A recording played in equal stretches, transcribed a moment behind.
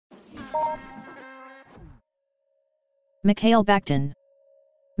Mikhail Bakhtin.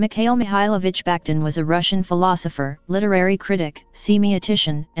 Mikhail Mikhailovich Bakhtin was a Russian philosopher, literary critic,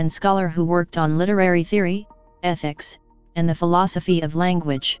 semiotician, and scholar who worked on literary theory, ethics, and the philosophy of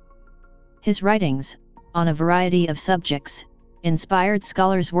language. His writings, on a variety of subjects, inspired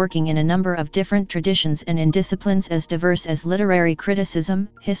scholars working in a number of different traditions and in disciplines as diverse as literary criticism,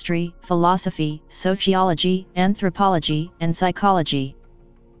 history, philosophy, sociology, anthropology, and psychology.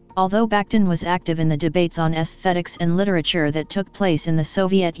 Although Bakhtin was active in the debates on aesthetics and literature that took place in the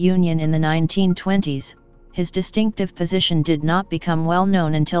Soviet Union in the 1920s, his distinctive position did not become well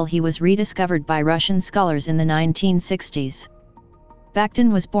known until he was rediscovered by Russian scholars in the 1960s. Bakhtin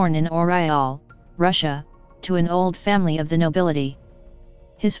was born in Oryol, Russia, to an old family of the nobility.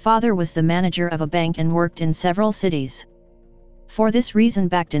 His father was the manager of a bank and worked in several cities. For this reason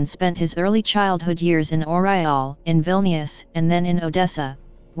Bakhtin spent his early childhood years in Oryol, in Vilnius, and then in Odessa,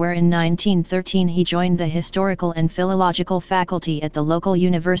 where in 1913 he joined the historical and philological faculty at the local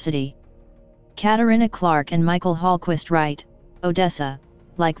university. Katerina Clark and Michael Hallquist write, Odessa,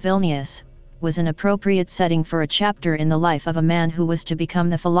 like Vilnius, was an appropriate setting for a chapter in the life of a man who was to become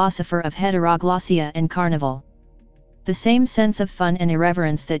the philosopher of heteroglossia and carnival. The same sense of fun and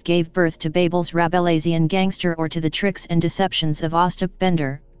irreverence that gave birth to Babel's Rabelaisian gangster or to the tricks and deceptions of Ostap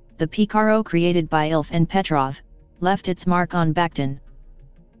Bender, the Picaro created by Ilf and Petrov, left its mark on Bakhtin.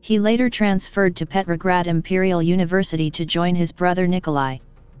 He later transferred to Petrograd Imperial University to join his brother Nikolai.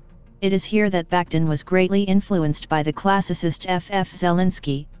 It is here that Bakhtin was greatly influenced by the classicist F.F.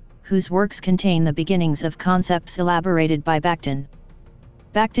 Zelinsky, whose works contain the beginnings of concepts elaborated by Bakhtin.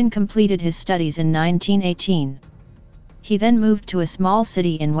 Bakhtin completed his studies in 1918. He then moved to a small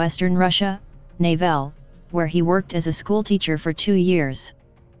city in western Russia, Navel, where he worked as a schoolteacher for 2 years.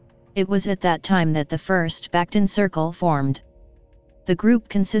 It was at that time that the first Bakhtin circle formed. The group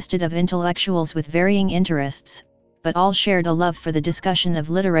consisted of intellectuals with varying interests, but all shared a love for the discussion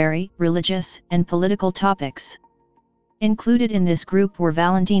of literary, religious, and political topics. Included in this group were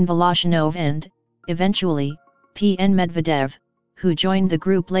Valentin Voloshinov and, eventually, P.N. Medvedev, who joined the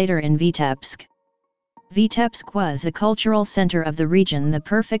group later in Vitebsk. Vitebsk was a cultural center of the region, the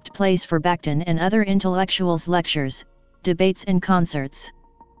perfect place for Bakhtin and other intellectuals' lectures, debates and concerts.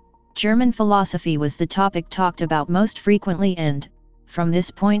 German philosophy was the topic talked about most frequently and, from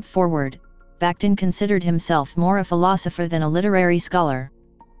this point forward, Bakhtin considered himself more a philosopher than a literary scholar.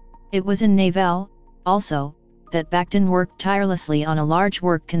 It was in Navel, also, that Bakhtin worked tirelessly on a large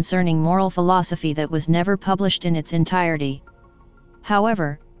work concerning moral philosophy that was never published in its entirety.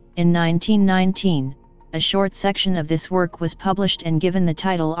 However, in 1919, a short section of this work was published and given the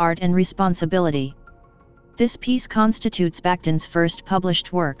title Art and Responsibility. This piece constitutes Bakhtin's first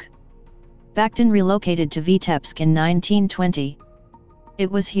published work. Bakhtin relocated to Vitebsk in 1920. It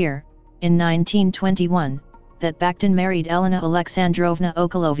was here, in 1921, that Bakhtin married Elena Alexandrovna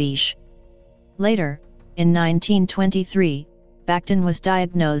Okholovich. Later, in 1923, Bakhtin was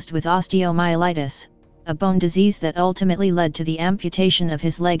diagnosed with osteomyelitis, a bone disease that ultimately led to the amputation of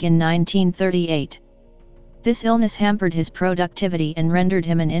his leg in 1938. This illness hampered his productivity and rendered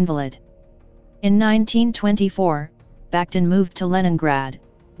him an invalid. In 1924, Bakhtin moved to Leningrad,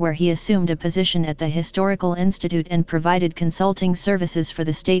 where he assumed a position at the Historical Institute and provided consulting services for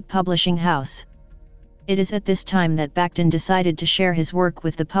the state publishing house. It is at this time that Bakhtin decided to share his work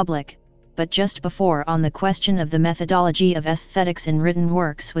with the public, but just before on the question of the methodology of aesthetics in written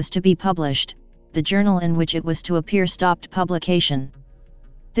works was to be published, the journal in which it was to appear stopped publication.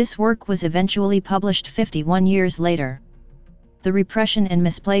 This work was eventually published 51 years later. The repression and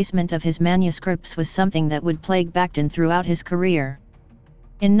misplacement of his manuscripts was something that would plague Bakhtin throughout his career.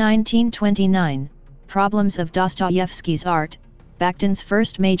 In 1929, Problems of Dostoevsky's Art, Bakhtin's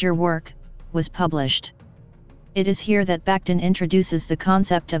first major work, was published. It is here that Bakhtin introduces the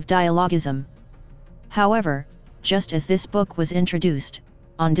concept of dialogism. However, just as this book was introduced,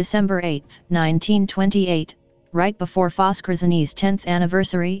 on December 8, 1928, right before Voskresensky's 10th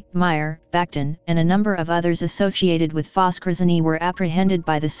anniversary, Meyer, Bakhtin, and a number of others associated with Voskresensky were apprehended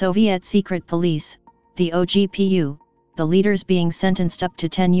by the Soviet secret police, the OGPU, the leaders being sentenced up to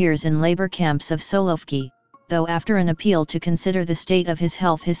 10 years in labor camps of Solovki, though after an appeal to consider the state of his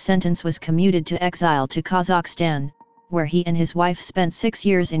health his sentence was commuted to exile to Kazakhstan, where he and his wife spent 6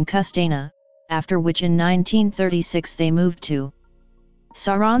 years in Kustana, after which in 1936 they moved to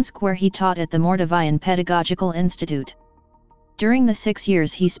Saransk, where he taught at the Mordovayan Pedagogical Institute. During the 6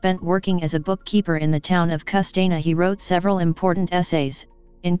 years he spent working as a bookkeeper in the town of Kustana he wrote several important essays,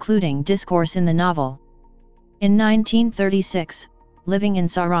 including Discourse in the Novel. In 1936, living in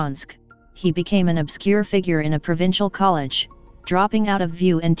Saransk, he became an obscure figure in a provincial college, dropping out of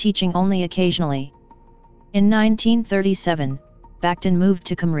view and teaching only occasionally. In 1937, Bakhtin moved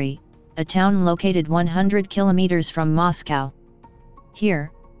to Kumry, a town located 100 kilometers from Moscow.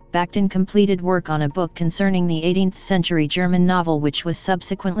 Here, Bakhtin completed work on a book concerning the 18th-century German novel which was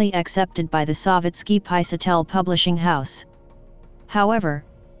subsequently accepted by the Sovietsky Pisatel publishing house. However,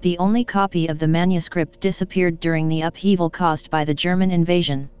 the only copy of the manuscript disappeared during the upheaval caused by the German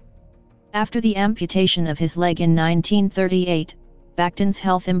invasion. After the amputation of his leg in 1938, Bakhtin's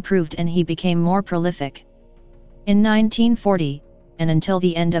health improved and he became more prolific. In 1940, and until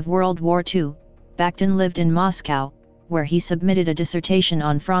the end of World War II, Bakhtin lived in Moscow, where he submitted a dissertation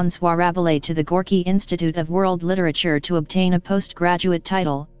on François Rabelais to the Gorky Institute of World Literature to obtain a postgraduate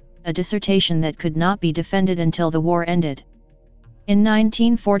title, a dissertation that could not be defended until the war ended. In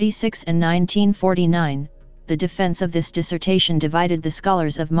 1946 and 1949, the defense of this dissertation divided the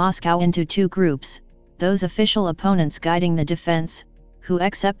scholars of Moscow into two groups, those official opponents guiding the defense, who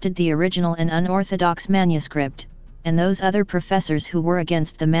accepted the original and unorthodox manuscript, and those other professors who were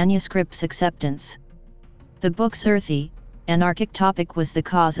against the manuscript's acceptance. The book's earthy, anarchic topic was the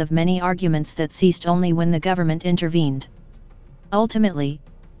cause of many arguments that ceased only when the government intervened. Ultimately,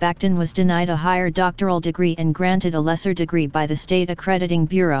 Bakhtin was denied a higher doctoral degree and granted a lesser degree by the State Accrediting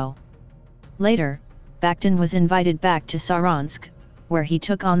Bureau. Later, Bakhtin was invited back to Saransk, where he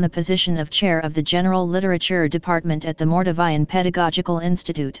took on the position of chair of the General Literature Department at the Mordovayan Pedagogical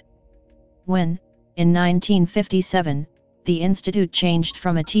Institute. When, in 1957, the institute changed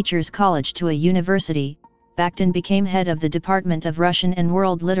from a teacher's college to a university, Bakhtin became head of the Department of Russian and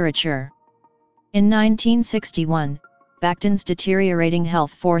World Literature. In 1961, Bakhtin's deteriorating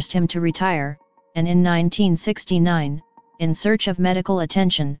health forced him to retire, and in 1969, in search of medical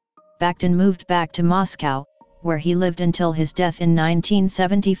attention, Bakhtin moved back to Moscow, where he lived until his death in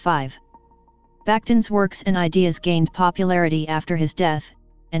 1975. Bakhtin's works and ideas gained popularity after his death,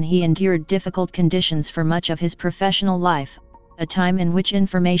 and he endured difficult conditions for much of his professional life, a time in which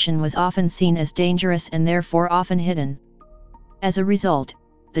information was often seen as dangerous and therefore often hidden. As a result,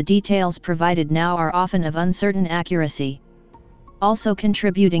 the details provided now are often of uncertain accuracy. Also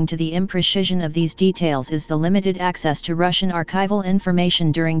contributing to the imprecision of these details is the limited access to Russian archival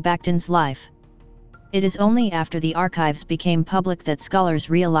information during Bakhtin's life. It is only after the archives became public that scholars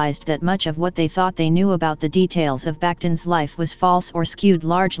realized that much of what they thought they knew about the details of Bakhtin's life was false or skewed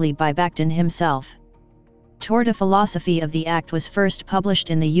largely by Bakhtin himself. Toward a Philosophy of the Act was first published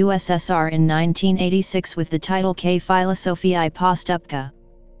in the USSR in 1986 with the title K Philosophiae Postupka.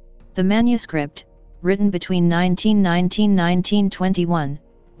 The manuscript, written between 1919 and 1921,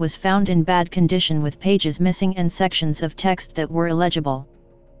 was found in bad condition with pages missing and sections of text that were illegible.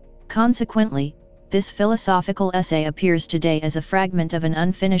 Consequently, this philosophical essay appears today as a fragment of an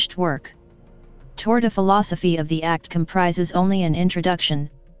unfinished work. Toward a Philosophy of the Act comprises only an introduction,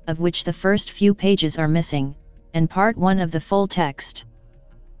 of which the first few pages are missing, and part 1 of the full text.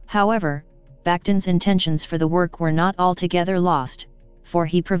 However, Bakhtin's intentions for the work were not altogether lost, for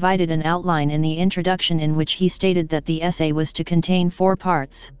he provided an outline in the introduction in which he stated that the essay was to contain 4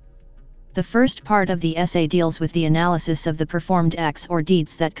 parts. The first part of the essay deals with the analysis of the performed acts or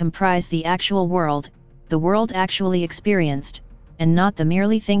deeds that comprise the actual world, the world actually experienced, and not the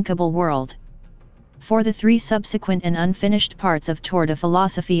merely thinkable world. For the 3 subsequent and unfinished parts of Toward a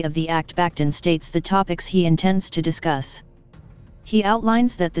Philosophy of the Act, Bakhtin states the topics he intends to discuss. He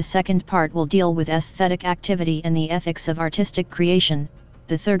outlines that the second part will deal with aesthetic activity and the ethics of artistic creation,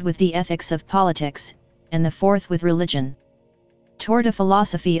 the third with the ethics of politics, and the fourth with religion. Toward a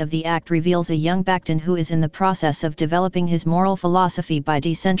Philosophy of the Act reveals a young Bakhtin who is in the process of developing his moral philosophy by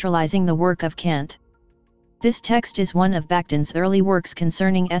decentralizing the work of Kant. This text is one of Bakhtin's early works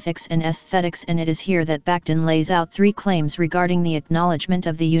concerning ethics and aesthetics, and it is here that Bakhtin lays out 3 claims regarding the acknowledgement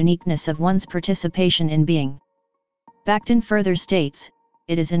of the uniqueness of one's participation in being. Bakhtin further states,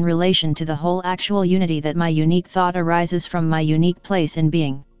 "It is in relation to the whole actual unity that my unique thought arises from my unique place in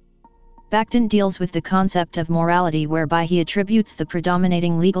being." Bakhtin deals with the concept of morality, whereby he attributes the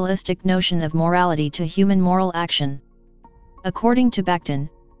predominating legalistic notion of morality to human moral action. According to Bakhtin,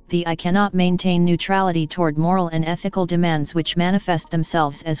 the I cannot maintain neutrality toward moral and ethical demands which manifest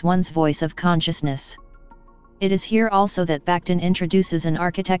themselves as one's voice of consciousness. It is here also that Bakhtin introduces an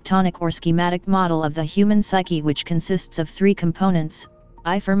architectonic or schematic model of the human psyche which consists of 3 components: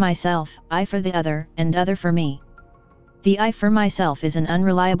 I for myself, I for the other, and other for me. The I for myself is an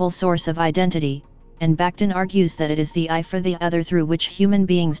unreliable source of identity, and Bakhtin argues that it is the I for the other through which human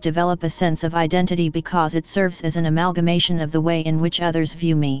beings develop a sense of identity because it serves as an amalgamation of the way in which others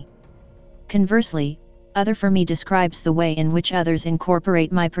view me. Conversely, other for me describes the way in which others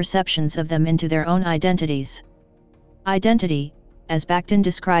incorporate my perceptions of them into their own identities. Identity, as Bakhtin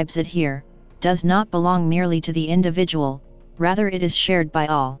describes it here, does not belong merely to the individual, rather it is shared by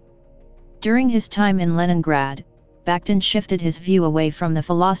all. During his time in Leningrad, Bakhtin shifted his view away from the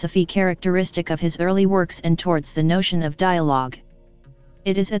philosophy characteristic of his early works and towards the notion of dialogue.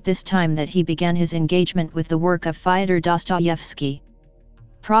 It is at this time that he began his engagement with the work of Fyodor Dostoevsky.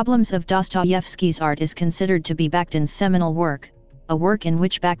 Problems of Dostoevsky's Art is considered to be Bakhtin's seminal work, a work in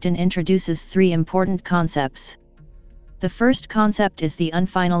which Bakhtin introduces three important concepts. The first concept is the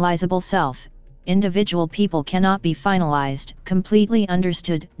unfinalizable self. Individual people cannot be finalized, completely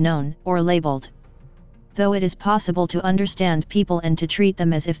understood, known, or labeled. Though it is possible to understand people and to treat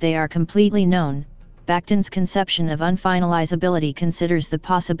them as if they are completely known, Bakhtin's conception of unfinalizability considers the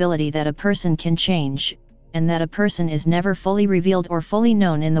possibility that a person can change, and that a person is never fully revealed or fully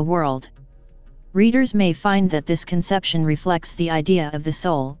known in the world. Readers may find that this conception reflects the idea of the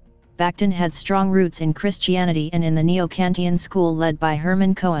soul. Bakhtin had strong roots in Christianity and in the Neo-Kantian school led by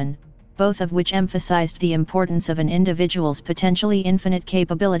Hermann Cohen, both of which emphasized the importance of an individual's potentially infinite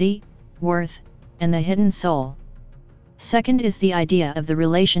capability, worth, and the hidden soul. Second is the idea of the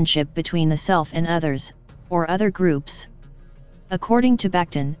relationship between the self and others, or other groups. According to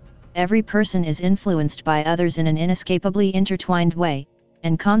Bakhtin, every person is influenced by others in an inescapably intertwined way,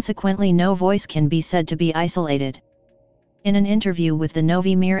 and consequently no voice can be said to be isolated. In an interview with the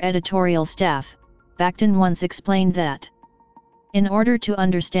Novi Mir editorial staff, Bakhtin once explained that, in order to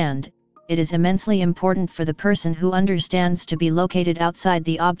understand, it is immensely important for the person who understands to be located outside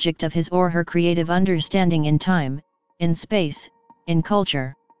the object of his or her creative understanding in time, in space, in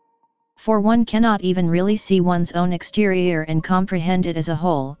culture. For one cannot even really see one's own exterior and comprehend it as a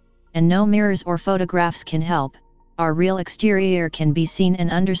whole, and no mirrors or photographs can help. Our real exterior can be seen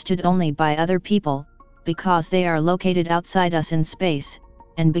and understood only by other people, because they are located outside us in space,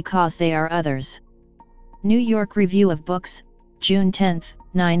 and because they are others. New York Review of Books, June 10,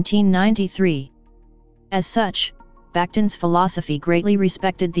 1993. As such, Bakhtin's philosophy greatly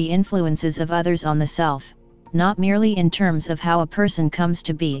respected the influences of others on the self, not merely in terms of how a person comes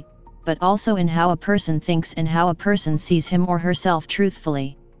to be, but also in how a person thinks and how a person sees him or herself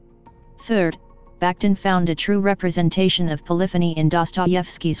truthfully. Third, Bakhtin found a true representation of polyphony in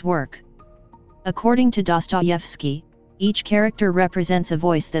Dostoevsky's work. According to Dostoevsky, each character represents a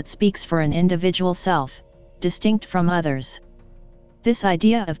voice that speaks for an individual self, distinct from others. This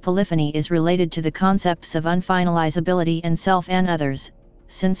idea of polyphony is related to the concepts of unfinalizability and self and others,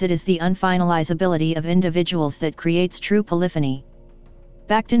 since it is the unfinalizability of individuals that creates true polyphony.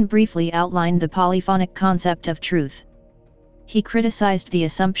 Bakhtin briefly outlined the polyphonic concept of truth. He criticized the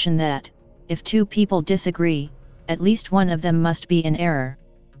assumption that, if two people disagree, at least one of them must be in error.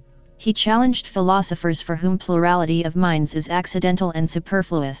 He challenged philosophers for whom plurality of minds is accidental and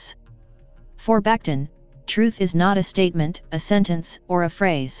superfluous. For Bakhtin, truth is not a statement, a sentence, or a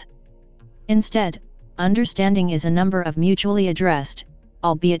phrase. Instead, understanding is a number of mutually addressed,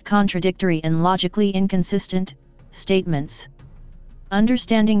 albeit contradictory and logically inconsistent, statements.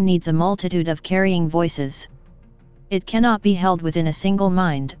 Understanding needs a multitude of carrying voices. It cannot be held within a single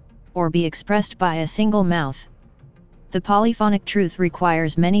mind, or be expressed by a single mouth. The polyphonic truth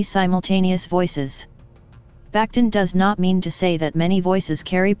requires many simultaneous voices. Bakhtin does not mean to say that many voices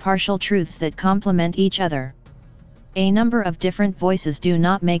carry partial truths that complement each other. A number of different voices do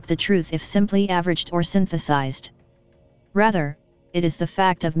not make the truth if simply averaged or synthesized. Rather, it is the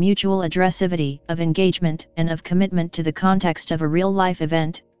fact of mutual addressivity, of engagement, and of commitment to the context of a real-life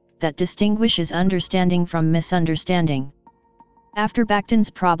event, that distinguishes understanding from misunderstanding. After Bakhtin's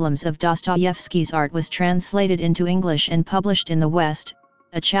Problems of Dostoevsky's Art was translated into English and published in the West,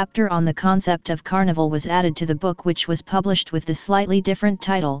 a chapter on the concept of carnival was added to the book, which was published with the slightly different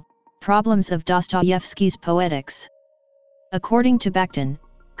title, Problems of Dostoevsky's Poetics. According to Bakhtin,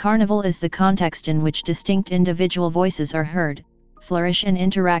 carnival is the context in which distinct individual voices are heard, flourish and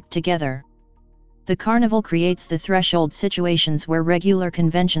interact together. The carnival creates the threshold situations where regular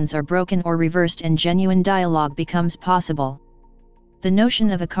conventions are broken or reversed and genuine dialogue becomes possible. The notion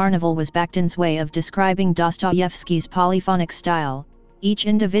of a carnival was Bakhtin's way of describing Dostoevsky's polyphonic style. Each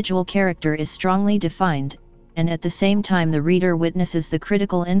individual character is strongly defined, and at the same time the reader witnesses the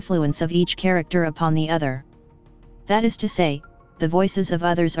critical influence of each character upon the other. That is to say, the voices of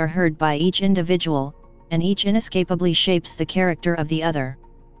others are heard by each individual, and each inescapably shapes the character of the other.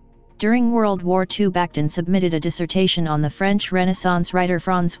 During World War II, Bakhtin submitted a dissertation on the French Renaissance writer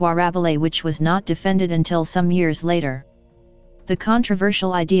François Rabelais, which was not defended until some years later. The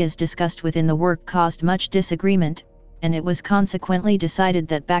controversial ideas discussed within the work caused much disagreement, and it was consequently decided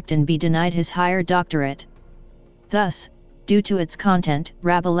that Bakhtin be denied his higher doctorate. Thus, due to its content,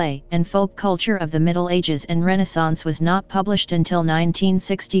 Rabelais and folk culture of the Middle Ages and Renaissance was not published until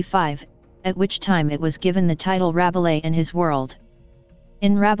 1965, at which time it was given the title Rabelais and His World.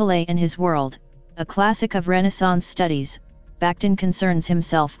 In Rabelais and His World, a classic of Renaissance studies, Bakhtin concerns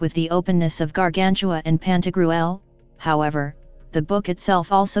himself with the openness of Gargantua and Pantagruel. However, the book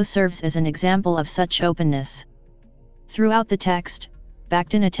itself also serves as an example of such openness. Throughout the text,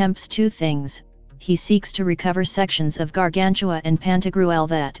 Bakhtin attempts two things. He seeks to recover sections of Gargantua and Pantagruel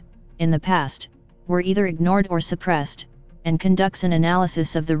that, in the past, were either ignored or suppressed, and conducts an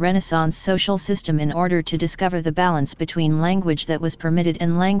analysis of the Renaissance social system in order to discover the balance between language that was permitted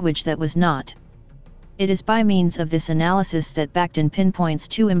and language that was not. It is by means of this analysis that Bakhtin pinpoints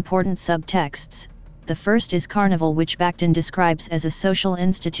two important subtexts. The first is Carnival, which Bakhtin describes as a social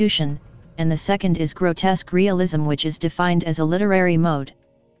institution, and the second is grotesque realism, which is defined as a literary mode.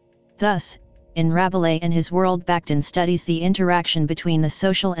 Thus, in Rabelais and His World, Bakhtin studies the interaction between the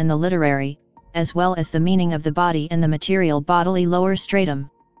social and the literary, as well as the meaning of the body and the material bodily lower stratum.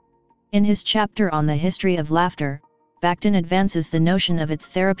 In his chapter on the history of laughter, Bakhtin advances the notion of its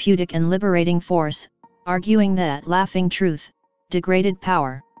therapeutic and liberating force, arguing that laughing truth, degraded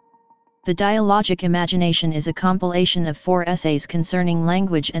power. The dialogic imagination is a compilation of 4 essays concerning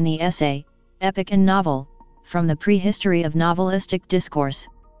language and the essay, epic and novel, from the prehistory of novelistic discourse,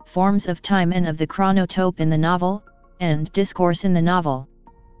 forms of time and of the chronotope in the novel, and discourse in the novel.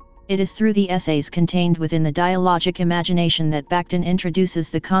 It is through the essays contained within the dialogic imagination that Bakhtin introduces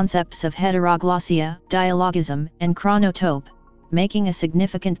the concepts of heteroglossia, dialogism, and chronotope, making a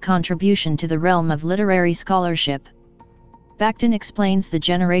significant contribution to the realm of literary scholarship. Bakhtin explains the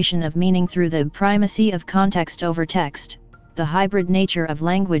generation of meaning through the primacy of context over text, the hybrid nature of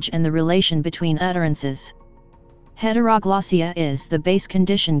language, and the relation between utterances. Heteroglossia is the base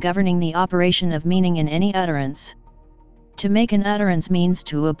condition governing the operation of meaning in any utterance. To make an utterance means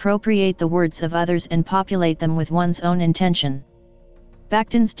to appropriate the words of others and populate them with one's own intention.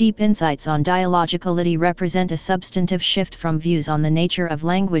 Bakhtin's deep insights on dialogicality represent a substantive shift from views on the nature of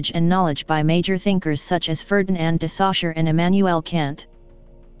language and knowledge by major thinkers such as Ferdinand de Saussure and Immanuel Kant.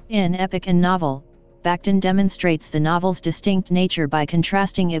 In Epic and Novel, Bakhtin demonstrates the novel's distinct nature by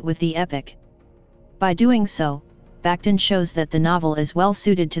contrasting it with the epic. By doing so, Bakhtin shows that the novel is well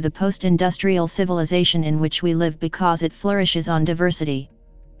suited to the post-industrial civilization in which we live because it flourishes on diversity.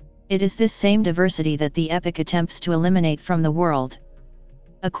 It is this same diversity that the epic attempts to eliminate from the world.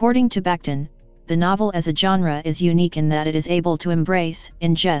 According to Bakhtin, the novel as a genre is unique in that it is able to embrace,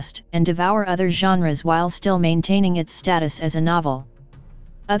 ingest, and devour other genres while still maintaining its status as a novel.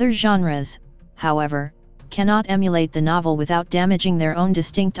 Other genres, however, cannot emulate the novel without damaging their own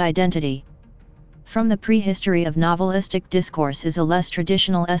distinct identity. From the Prehistory of Novelistic Discourse is a less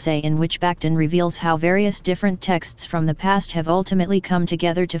traditional essay in which Bakhtin reveals how various different texts from the past have ultimately come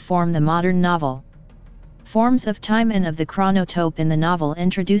together to form the modern novel. Forms of Time and of the Chronotope in the novel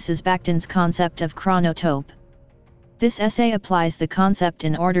introduces Bakhtin's concept of chronotope. This essay applies the concept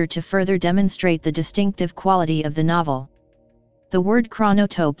in order to further demonstrate the distinctive quality of the novel. The word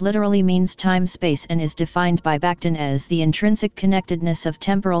chronotope literally means time-space and is defined by Bakhtin as the intrinsic connectedness of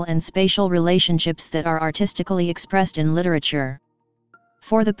temporal and spatial relationships that are artistically expressed in literature.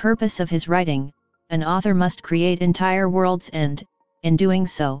 For the purpose of his writing, an author must create entire worlds and, in doing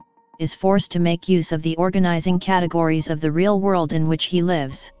so, is forced to make use of the organizing categories of the real world in which he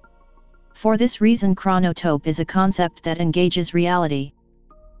lives. For this reason, chronotope is a concept that engages reality.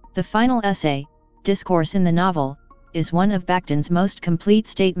 The final essay, Discourse in the Novel, is one of Bakhtin's most complete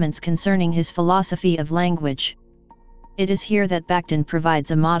statements concerning his philosophy of language. It is here that Bakhtin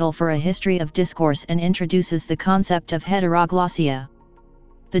provides a model for a history of discourse and introduces the concept of heteroglossia.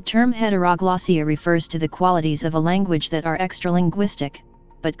 The term heteroglossia refers to the qualities of a language that are extralinguistic,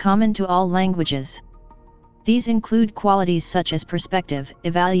 but common to all languages. These include qualities such as perspective,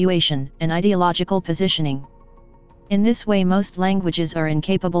 evaluation, and ideological positioning. In this way, most languages are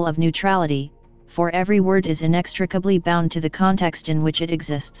incapable of neutrality, for every word is inextricably bound to the context in which it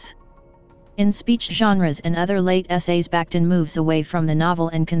exists. In speech genres and other late essays, Bakhtin moves away from the novel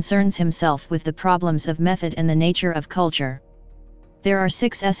and concerns himself with the problems of method and the nature of culture. There are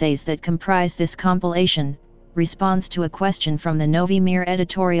 6 essays that comprise this compilation: Response to a Question from the Novi Mir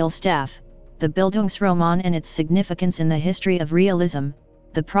editorial staff, The Bildungsroman and its significance in the history of realism,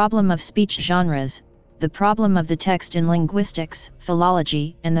 The Problem of Speech Genres, The Problem of the Text in Linguistics,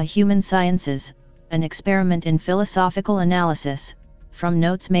 Philology and the Human Sciences, An Experiment in Philosophical Analysis, from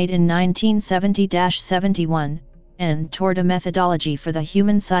Notes made in 1970-71, and Toward a Methodology for the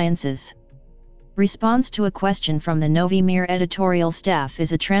Human Sciences. Response to a question from the Novi Mir editorial staff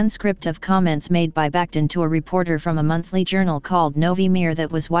is a transcript of comments made by Bakhtin to a reporter from a monthly journal called Novi Mir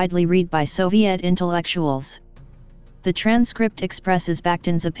that was widely read by Soviet intellectuals. The transcript expresses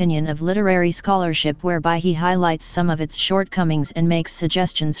Bakhtin's opinion of literary scholarship, whereby he highlights some of its shortcomings and makes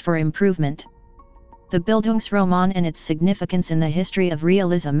suggestions for improvement. The Bildungsroman and its significance in the history of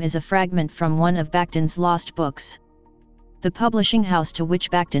realism is a fragment from one of Bakhtin's lost books. The publishing house to which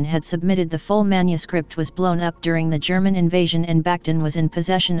Bakhtin had submitted the full manuscript was blown up during the German invasion, and Bakhtin was in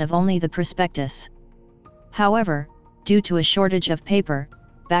possession of only the prospectus. However, due to a shortage of paper,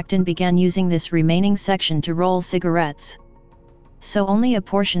 Bakhtin began using this remaining section to roll cigarettes. So only a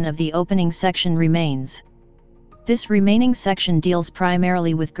portion of the opening section remains. This remaining section deals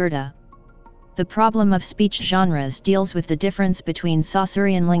primarily with Goethe. The problem of speech genres deals with the difference between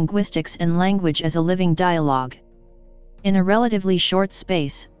Saussurian linguistics and language as a living dialogue. In a relatively short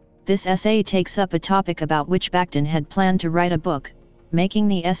space, this essay takes up a topic about which Bakhtin had planned to write a book, making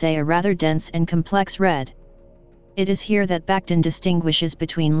the essay a rather dense and complex read. It is here that Bakhtin distinguishes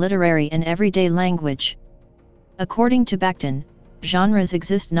between literary and everyday language. According to Bakhtin, genres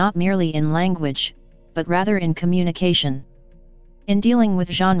exist not merely in language, but rather in communication. In dealing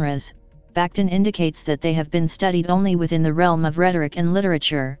with genres, Bakhtin indicates that they have been studied only within the realm of rhetoric and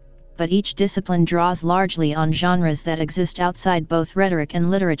literature, but each discipline draws largely on genres that exist outside both rhetoric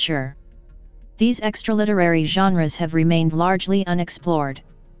and literature. These extraliterary genres have remained largely unexplored.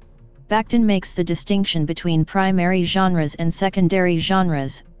 Bakhtin makes the distinction between primary genres and secondary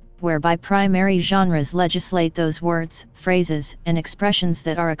genres, whereby primary genres legislate those words, phrases, and expressions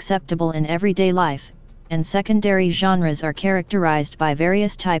that are acceptable in everyday life, and secondary genres are characterized by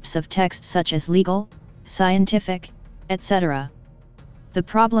various types of text such as legal, scientific, etc. The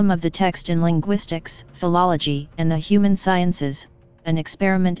problem of the text in linguistics, philology, and the human sciences, an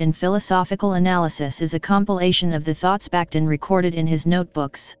experiment in philosophical analysis, is a compilation of the thoughts Bakhtin recorded in his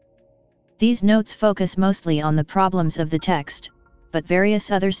notebooks. These notes focus mostly on the problems of the text, but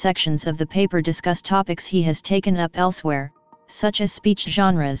various other sections of the paper discuss topics he has taken up elsewhere, such as speech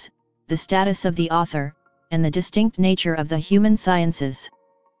genres, the status of the author, and the distinct nature of the human sciences.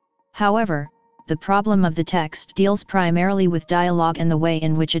 However, the problem of the text deals primarily with dialogue and the way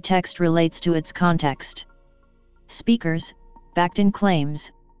in which a text relates to its context. Speakers, Bakhtin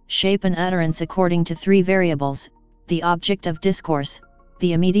claims, shape an utterance according to three variables: the object of discourse,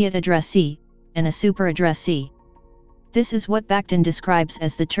 the immediate addressee, and a superaddressee. This is what Bakhtin describes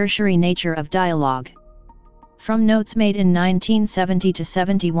as the tertiary nature of dialogue. From Notes made in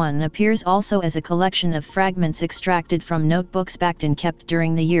 1970–71 appears also as a collection of fragments extracted from notebooks Bakhtin kept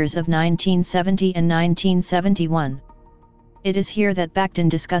during the years of 1970 and 1971. It is here that Bakhtin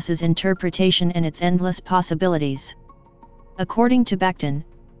discusses interpretation and its endless possibilities. According to Bakhtin,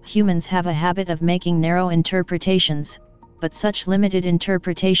 humans have a habit of making narrow interpretations, but such limited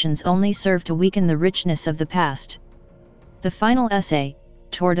interpretations only serve to weaken the richness of the past. The final essay,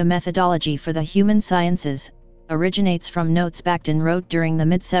 Toward a Methodology for the Human Sciences, originates from notes Bakhtin wrote during the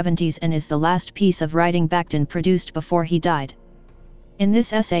mid-70s and is the last piece of writing Bakhtin produced before he died. In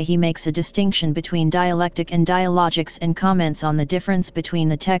this essay he makes a distinction between dialectic and dialogics and comments on the difference between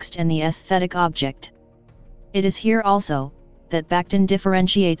the text and the aesthetic object. It is here also that Bakhtin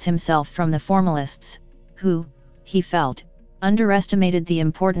differentiates himself from the formalists, who, he felt, underestimated the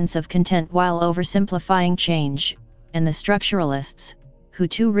importance of content while oversimplifying change, and the structuralists, who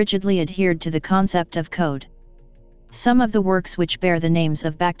too rigidly adhered to the concept of code. Some of the works which bear the names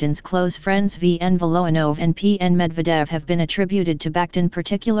of Bakhtin's close friends V. N. Volovanov and P. N. Medvedev have been attributed to Bakhtin,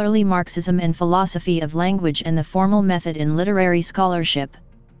 particularly Marxism and Philosophy of Language and the Formal Method in Literary Scholarship.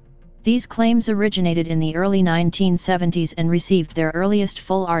 These claims originated in the early 1970s and received their earliest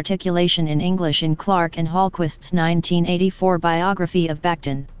full articulation in English in Clark and Hallquist's 1984 biography of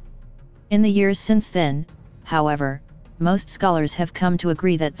Bakhtin. In the years since then, however, most scholars have come to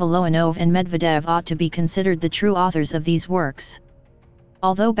agree that Volovanov and Medvedev ought to be considered the true authors of these works.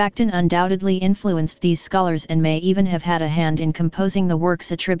 Although Bakhtin undoubtedly influenced these scholars and may even have had a hand in composing the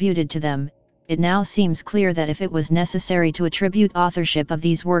works attributed to them, it now seems clear that if it was necessary to attribute authorship of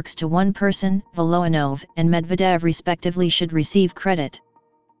these works to one person, Volovanov and Medvedev respectively should receive credit.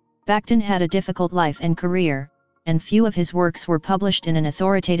 Bakhtin had a difficult life and career, and few of his works were published in an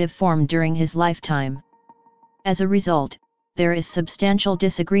authoritative form during his lifetime. As a result, there is substantial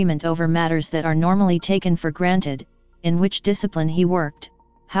disagreement over matters that are normally taken for granted: in which discipline he worked,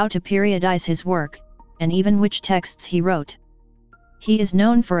 how to periodize his work, and even which texts he wrote. He is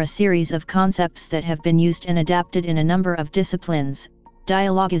known for a series of concepts that have been used and adapted in a number of disciplines: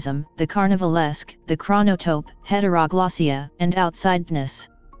 dialogism, the carnivalesque, the chronotope, heteroglossia, and outsideness.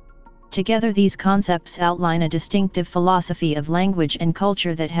 Together these concepts outline a distinctive philosophy of language and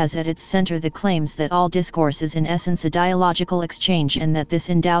culture that has at its center the claims that all discourse is in essence a dialogical exchange and that this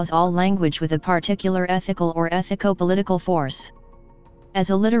endows all language with a particular ethical or ethico-political force.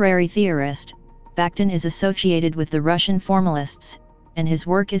 As a literary theorist, Bakhtin is associated with the Russian formalists, and his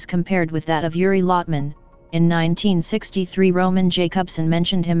work is compared with that of Yuri Lotman. In 1963 Roman Jakobson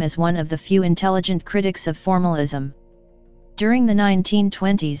mentioned him as one of the few intelligent critics of formalism. During the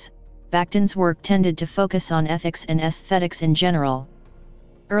 1920s, Bakhtin's work tended to focus on ethics and aesthetics in general.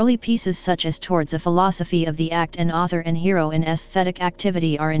 Early pieces such as Towards a Philosophy of the Act and Author and Hero in Aesthetic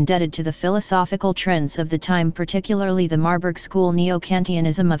Activity are indebted to the philosophical trends of the time, particularly the Marburg School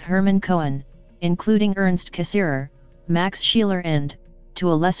Neo-Kantianism of Hermann Cohen, including Ernst Cassirer, Max Scheler and,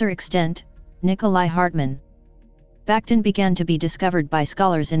 to a lesser extent, Nikolai Hartmann. Bakhtin began to be discovered by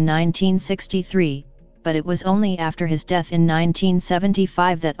scholars in 1963, but it was only after his death in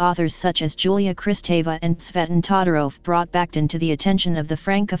 1975 that authors such as Julia Kristeva and Tsvetan Todorov brought Bakhtin to the attention of the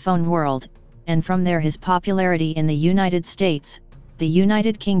francophone world, and from there his popularity in the United States, the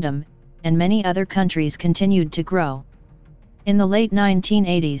United Kingdom, and many other countries continued to grow. In the late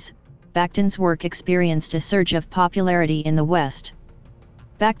 1980s, Bakhtin's work experienced a surge of popularity in the West.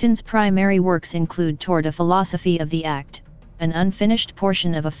 Bakhtin's primary works include Toward a Philosophy of the Act, an unfinished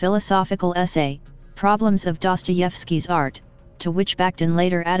portion of a philosophical essay, Problems of Dostoevsky's Art, to which Bakhtin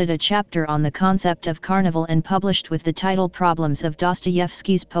later added a chapter on the concept of carnival and published with the title Problems of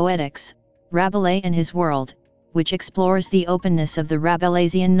Dostoevsky's Poetics, Rabelais and His World, which explores the openness of the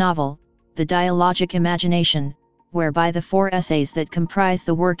Rabelaisian novel, the dialogic imagination, whereby the four essays that comprise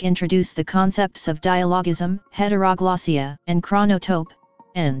the work introduce the concepts of dialogism, heteroglossia, and chronotope,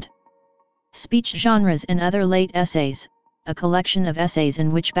 and speech genres and other late essays, a collection of essays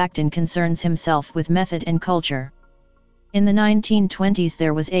in which Bakhtin concerns himself with method and culture. In the 1920s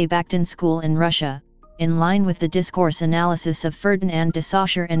there was a Bakhtin school in Russia, in line with the discourse analysis of Ferdinand de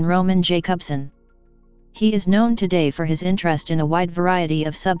Saussure and Roman Jakobson. He is known today for his interest in a wide variety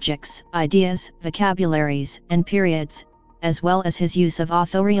of subjects, ideas, vocabularies, and periods, as well as his use of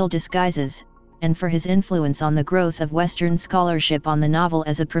authorial disguises, and for his influence on the growth of Western scholarship on the novel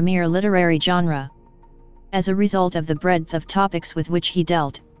as a premier literary genre. As a result of the breadth of topics with which he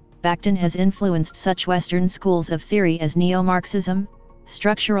dealt, Bakhtin has influenced such Western schools of theory as neo-Marxism,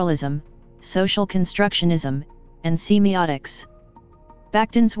 structuralism, social constructionism, and semiotics.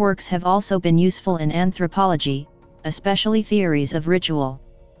 Bakhtin's works have also been useful in anthropology, especially theories of ritual.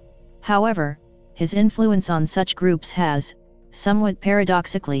 However, his influence on such groups has, somewhat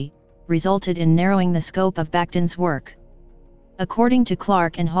paradoxically, resulted in narrowing the scope of Bakhtin's work. According to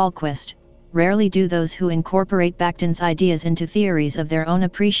Clark and Hallquist, rarely do those who incorporate Bakhtin's ideas into theories of their own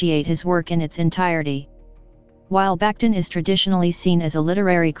appreciate his work in its entirety. While Bakhtin is traditionally seen as a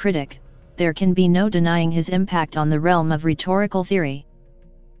literary critic, there can be no denying his impact on the realm of rhetorical theory.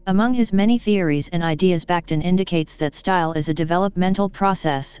 Among his many theories and ideas, Bakhtin indicates that style is a developmental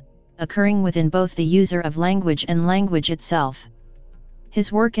process, occurring within both the user of language and language itself.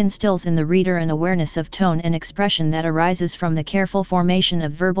 His work instills in the reader an awareness of tone and expression that arises from the careful formation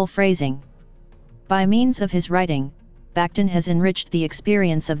of verbal phrasing. By means of his writing, Bakhtin has enriched the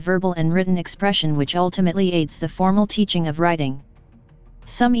experience of verbal and written expression, which ultimately aids the formal teaching of writing.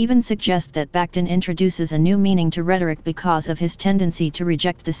 Some even suggest that Bakhtin introduces a new meaning to rhetoric because of his tendency to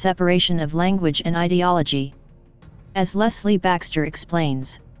reject the separation of language and ideology. As Leslie Baxter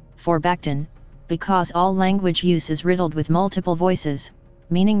explains, for Bakhtin, because all language use is riddled with multiple voices,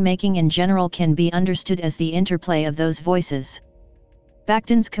 meaning-making in general can be understood as the interplay of those voices.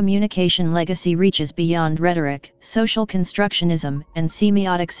 Bakhtin's communication legacy reaches beyond rhetoric, social constructionism, and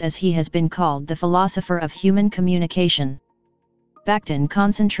semiotics, as he has been called the philosopher of human communication. Bakhtin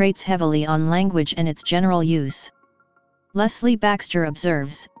concentrates heavily on language and its general use. Leslie Baxter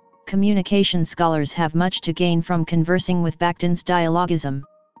observes, communication scholars have much to gain from conversing with Bakhtin's dialogism.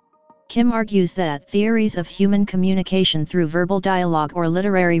 Kim argues that theories of human communication through verbal dialogue or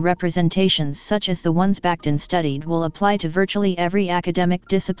literary representations such as the ones Bakhtin studied will apply to virtually every academic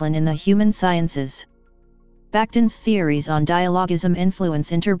discipline in the human sciences. Bakhtin's theories on dialogism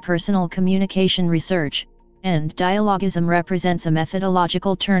influence interpersonal communication research, and dialogism represents a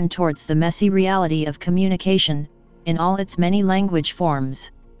methodological turn towards the messy reality of communication, in all its many language forms.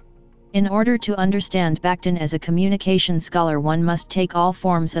 In order to understand Bakhtin as a communication scholar, one must take all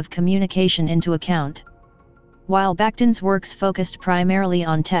forms of communication into account. While Bakhtin's works focused primarily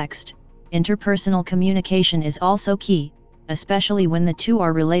on text, interpersonal communication is also key, especially when the two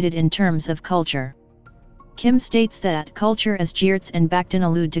are related in terms of culture. Kim states that culture, as Geertz and Bakhtin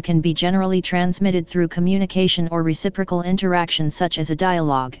allude to, can be generally transmitted through communication or reciprocal interaction such as a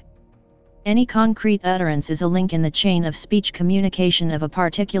dialogue. Any concrete utterance is a link in the chain of speech communication of a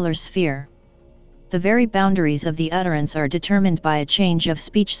particular sphere. The very boundaries of the utterance are determined by a change of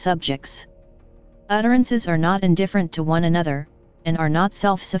speech subjects. Utterances are not indifferent to one another, and are not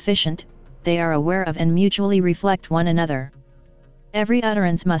self-sufficient, they are aware of and mutually reflect one another. Every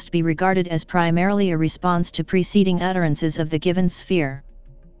utterance must be regarded as primarily a response to preceding utterances of the given sphere.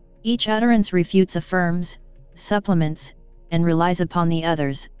 Each utterance refutes, affirms, supplements, and relies upon the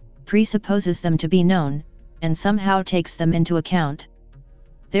others, presupposes them to be known, and somehow takes them into account.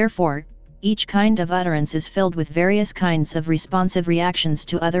 Therefore, each kind of utterance is filled with various kinds of responsive reactions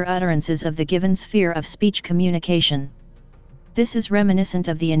to other utterances of the given sphere of speech communication. This is reminiscent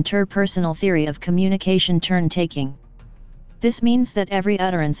of the interpersonal theory of communication turn-taking. This means that every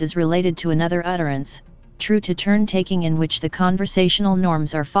utterance is related to another utterance, true to turn-taking, in which the conversational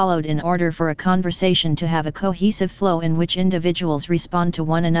norms are followed in order for a conversation to have a cohesive flow in which individuals respond to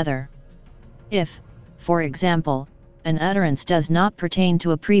one another. If, for example, an utterance does not pertain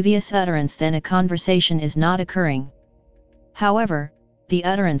to a previous utterance, then a conversation is not occurring. However, the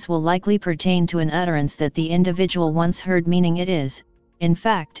utterance will likely pertain to an utterance that the individual once heard, meaning it is, in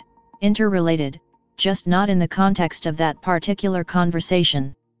fact, interrelated, just not in the context of that particular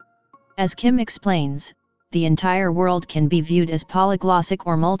conversation. As Kim explains, the entire world can be viewed as polyglossic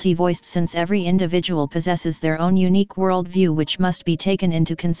or multi-voiced, since every individual possesses their own unique worldview which must be taken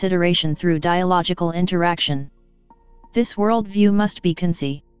into consideration through dialogical interaction. This worldview must be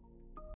consistent